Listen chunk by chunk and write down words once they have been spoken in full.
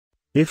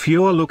If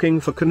you're looking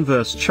for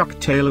Converse Chuck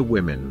Taylor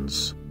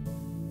women's,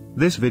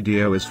 this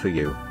video is for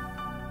you.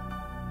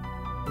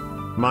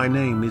 My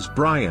name is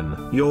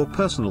Brian, your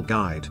personal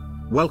guide.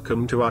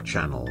 Welcome to our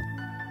channel.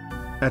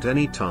 At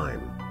any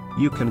time,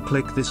 you can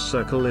click this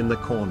circle in the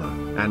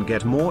corner and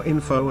get more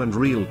info and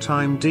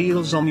real-time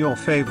deals on your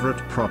favorite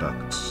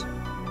products.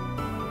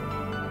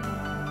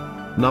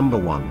 Number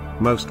 1,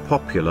 Most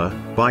Popular,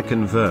 by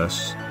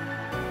Converse.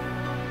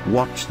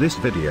 Watch this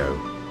video.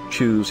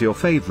 Choose your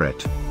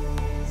favorite.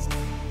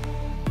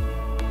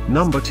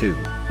 Number 2,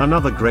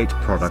 another great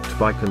product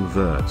by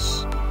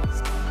Converse.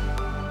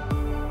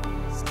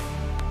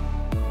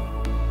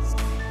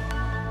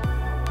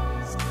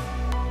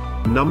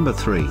 Number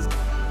 3.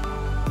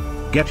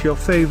 Get your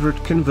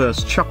favorite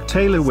Converse Chuck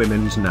Taylor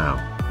women's now.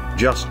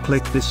 Just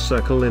click this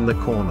circle in the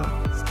corner.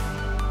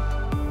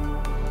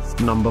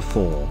 Number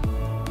 4.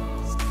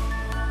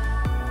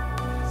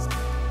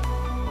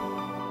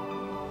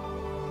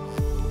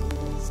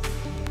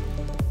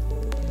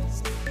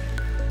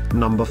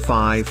 Number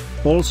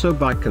 5, also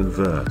by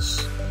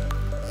Converse.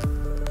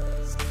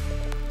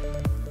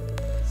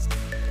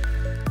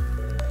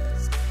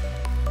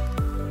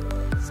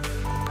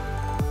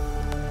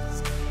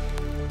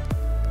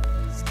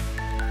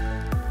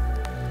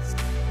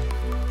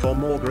 For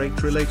more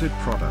great related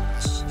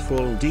products,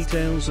 full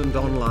details and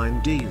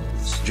online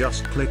deals,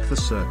 just click the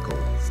circle.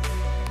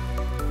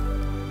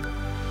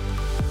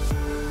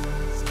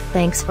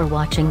 Thanks for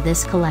watching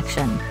this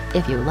collection.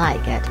 If you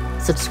like it,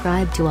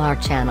 subscribe to our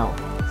channel.